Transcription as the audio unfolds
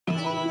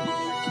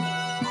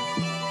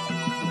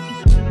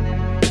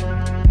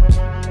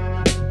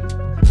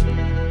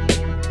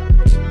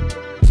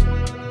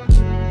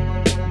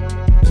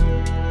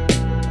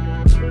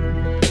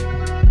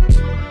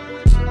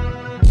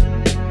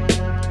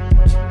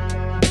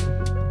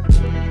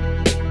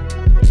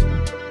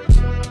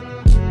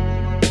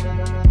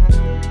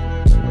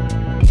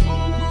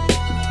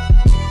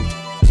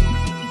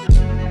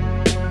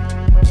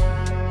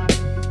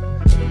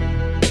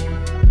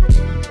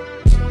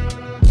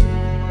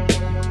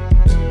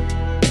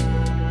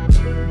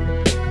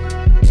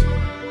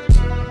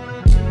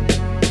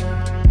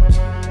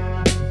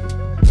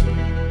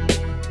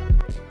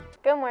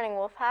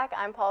Wolfpack.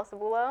 I'm Paul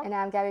Cebulo. And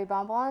I'm Gabby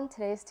Bonbon.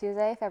 Today is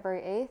Tuesday,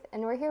 February 8th,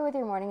 and we're here with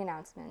your morning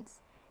announcements.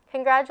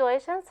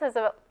 Congratulations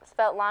to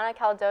Svetlana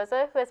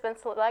Caldoza, who has been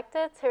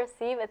selected to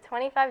receive a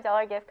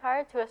 $25 gift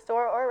card to a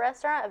store or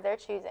restaurant of their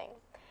choosing.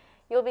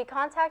 You'll be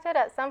contacted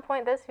at some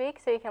point this week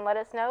so you can let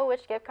us know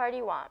which gift card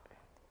you want.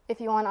 If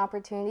you want an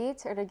opportunity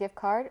to earn a gift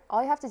card,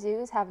 all you have to do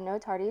is have no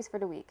tardies for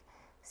the week.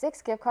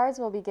 6 gift cards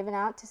will be given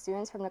out to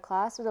students from the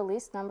class with the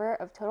least number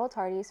of total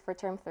tardies for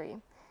Term 3.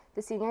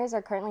 The seniors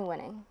are currently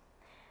winning.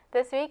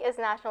 This week is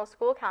National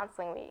School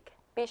Counseling Week.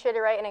 Be sure to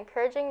write an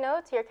encouraging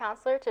note to your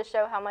counselor to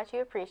show how much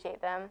you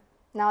appreciate them.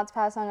 Now let's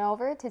pass on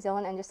over to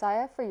Dylan and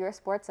Josiah for your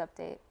sports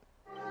update.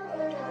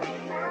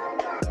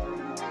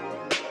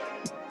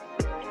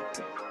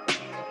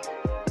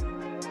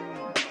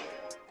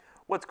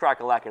 What's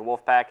crack-a-lackin'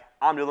 Wolfpack?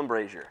 I'm Dylan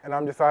Brazier. And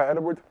I'm Josiah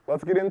Edwards.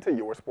 Let's get into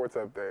your sports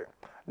update.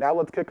 Now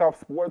let's kick off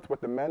sports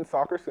with the men's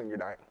soccer senior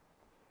night.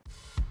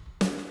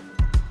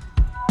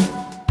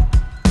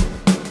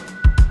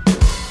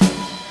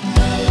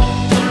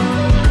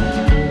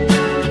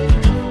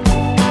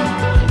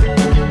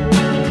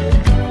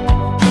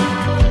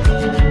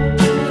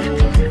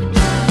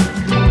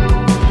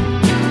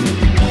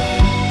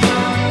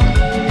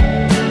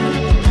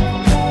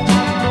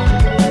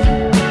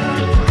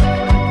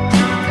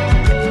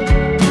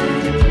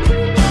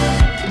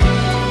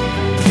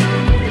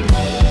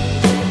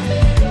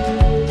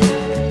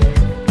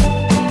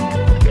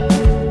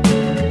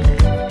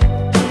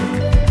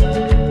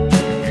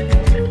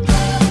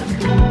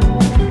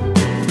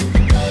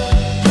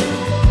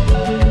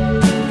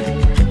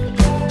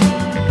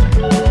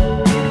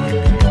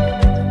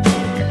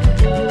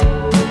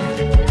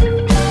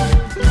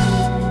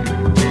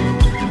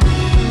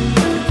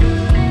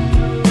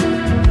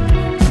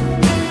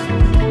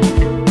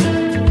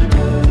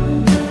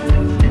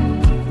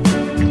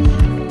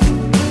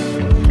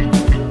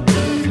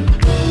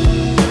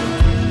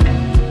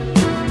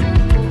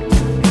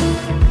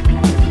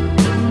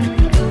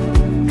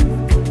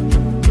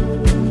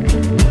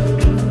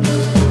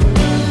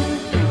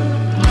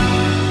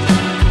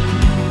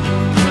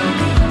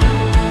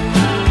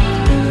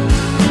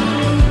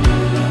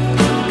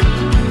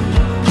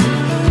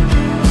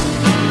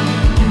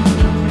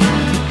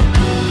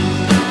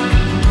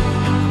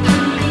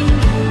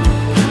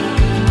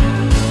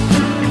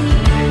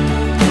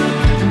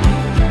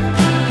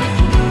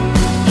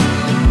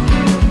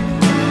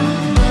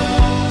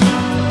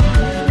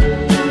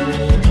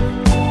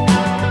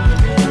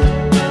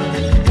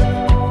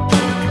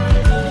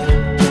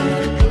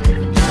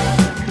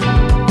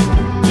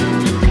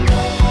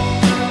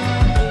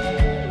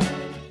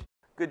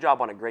 Good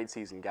job on a great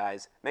season,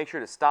 guys. Make sure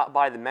to stop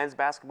by the men's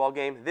basketball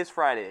game this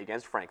Friday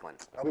against Franklin.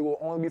 Now we will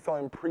only be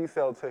selling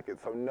pre-sale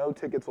tickets, so no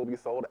tickets will be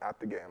sold at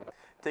the game.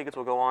 Tickets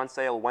will go on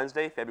sale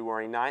Wednesday,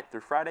 February 9th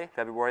through Friday,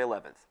 February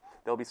 11th.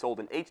 They'll be sold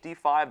in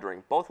HD5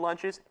 during both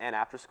lunches and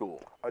after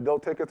school.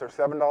 Adult tickets are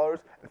 $7,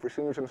 and for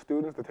seniors and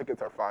students, the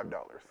tickets are $5.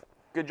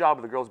 Good job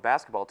with the girls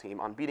basketball team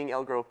on beating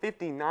El Grove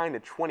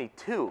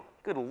 59-22.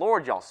 Good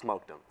Lord, y'all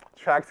smoked them.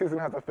 Track season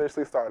has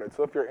officially started,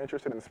 so if you're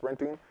interested in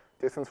sprinting,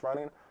 distance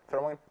running,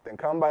 throwing, then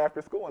come by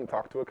after school and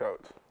talk to a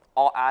coach.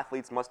 All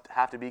athletes must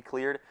have to be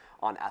cleared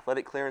on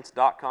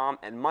athleticclearance.com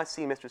and must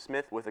see Mr.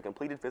 Smith with a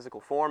completed physical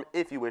form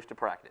if you wish to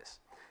practice.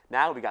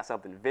 Now we got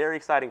something very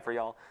exciting for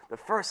y'all, the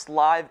first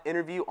live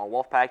interview on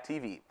Wolfpack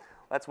TV.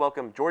 Let's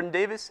welcome Jordan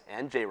Davis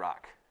and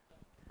J-Rock.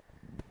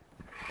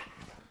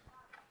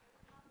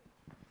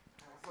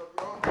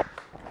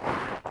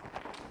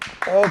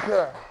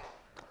 Okay,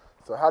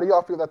 so how do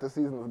y'all feel that the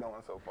season is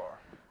going so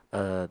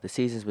far? The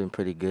season's been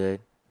pretty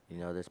good. You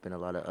know, there's been a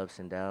lot of ups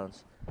and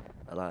downs,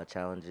 a lot of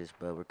challenges,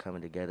 but we're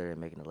coming together and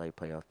making a late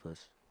playoff push.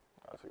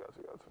 Gotcha.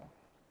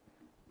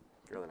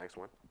 You're the next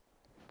one.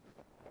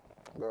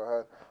 Go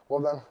ahead. Well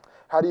then,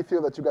 how do you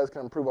feel that you guys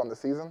can improve on the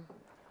season?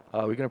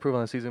 We can improve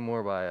on the season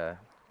more by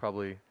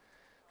probably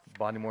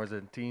bonding more as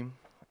a team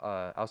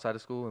outside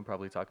of school and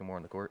probably talking more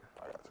on the court.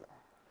 I gotcha.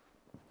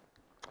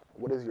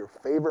 What is your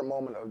favorite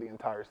moment of the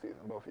entire season,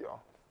 both of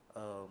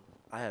y'all?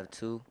 I have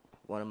two.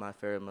 One of my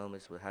favorite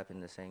moments what happened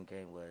in the same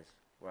game was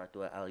where I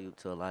threw an alley-oop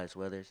to Elias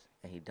Weathers,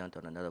 and he dunked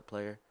on another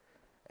player.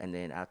 And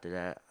then after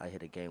that, I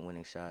hit a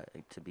game-winning shot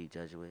to beat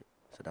Jesuit.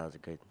 So that was a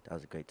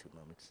great 2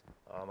 moments.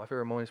 My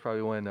favorite moment is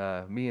probably when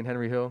me and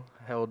Henry Hill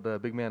held the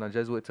big man on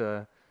Jesuit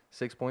to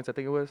 6 points, I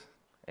think it was,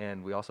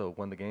 and we also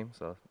won the game.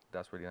 So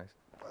that's pretty nice.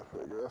 That's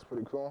pretty good. That's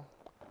pretty cool.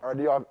 All right,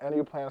 do y'all have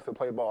any plans to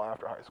play ball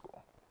after high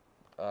school?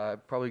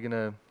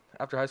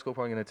 After high school,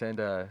 probably gonna attend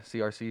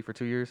CRC for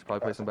 2 years, probably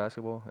play some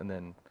basketball, and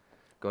then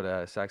go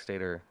to Sac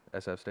State or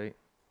SF State.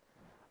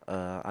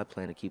 I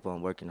plan to keep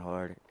on working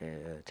hard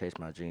and chase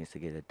my dreams to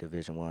get a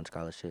Division I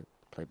scholarship,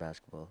 play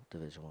basketball,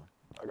 Division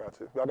I. I got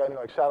you. Y'all got any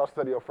shout-outs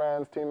to your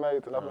friends,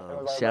 teammates, and nothing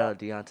like shout out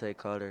Deontay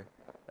Carter,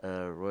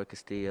 Roy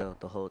Castillo,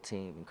 the whole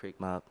team, and Creek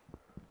Mob.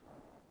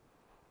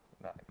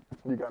 Nice.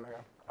 You got it.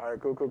 All right,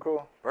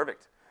 cool.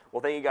 Perfect.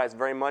 Well, thank you guys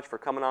very much for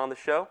coming on the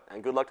show,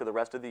 and good luck to the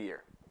rest of the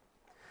year.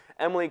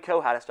 Emily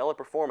Coe had a stellar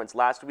performance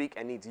last week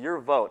and needs your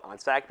vote on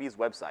SACB's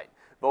website.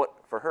 Vote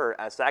for her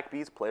as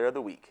SACB's Player of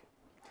the Week.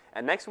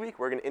 And next week,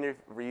 we're going to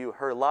interview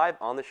her live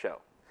on the show.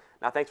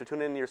 Now, thanks for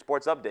tuning in to your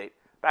sports update.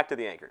 Back to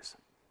the anchors.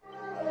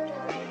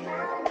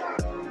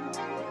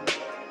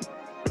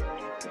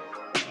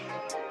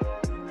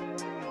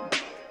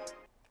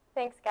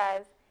 Thanks,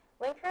 guys.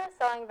 Linker is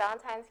selling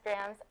Valentine's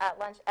grams at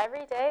lunch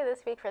every day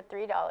this week for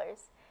 $3.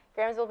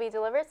 Grams will be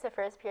delivered to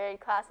first period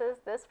classes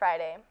this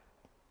Friday.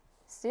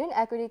 Student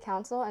Equity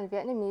Council and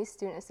Vietnamese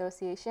Student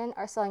Association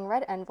are selling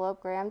red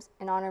envelope grams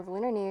in honor of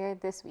Lunar New Year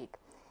this week.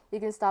 You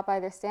can stop by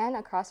their stand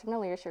across from the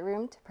leadership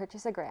room to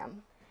purchase a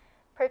gram.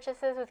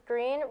 Purchases with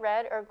green,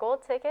 red, or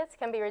gold tickets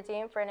can be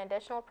redeemed for an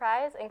additional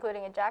prize,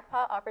 including a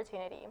jackpot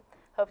opportunity.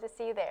 Hope to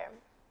see you there.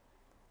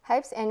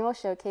 Hype's annual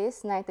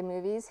showcase, Night at the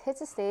Movies,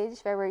 hits the stage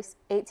February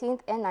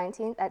 18th and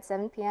 19th at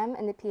 7 p.m.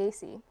 in the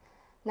PAC.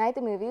 Night at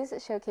the Movies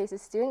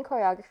showcases student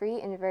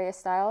choreography in various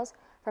styles,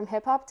 from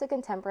hip-hop to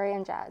contemporary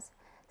and jazz.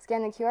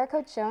 Scan the QR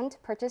code shown to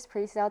purchase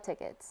pre-sale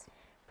tickets.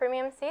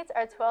 Premium seats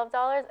are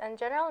 $12 and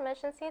general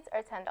admission seats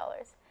are $10.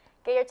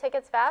 Get your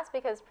tickets fast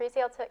because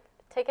pre-sale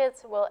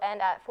tickets will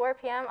end at 4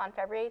 p.m. on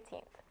February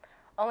 18th.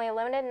 Only a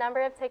limited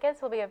number of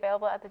tickets will be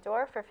available at the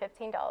door for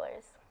 $15.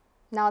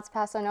 Now let's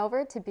pass on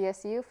over to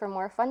BSU for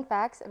more fun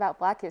facts about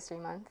Black History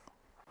Month.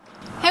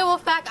 Hey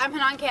Wolfpack, I'm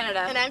Hanan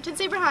Canada. And I'm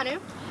Tinsay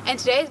Brahanu. And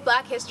today's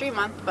Black History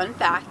Month fun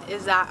fact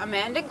is that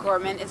Amanda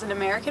Gorman is an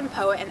American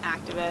poet and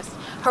activist.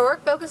 Her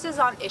work focuses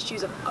on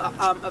issues of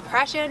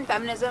oppression,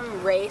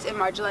 feminism, race, and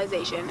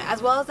marginalization,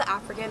 as well as the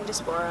African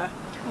diaspora.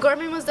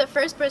 Gorman was the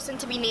first person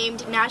to be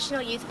named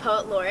National Youth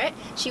Poet Laureate.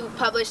 She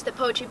published the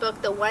poetry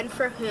book The One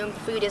for Whom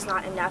Food Is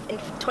Not Enough in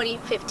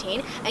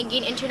 2015 and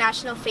gained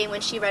international fame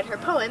when she read her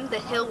poem, The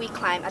Hill We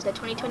Climb, at the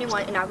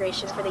 2021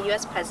 inauguration for the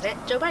U.S.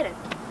 President, Joe Biden.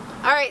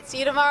 All right, see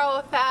you tomorrow,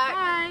 Wolfpack.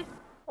 Bye.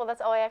 Well, that's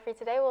all we have for you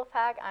today,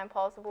 Wolfpack. I'm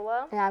Paul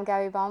Zabulo. And I'm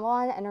Gabby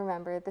Bonbon, and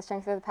remember, the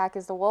strength of the pack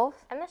is the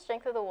wolf. And the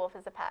strength of the wolf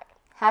is the pack.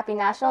 Happy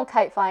National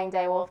Kite Flying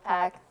Day,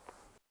 Wolfpack.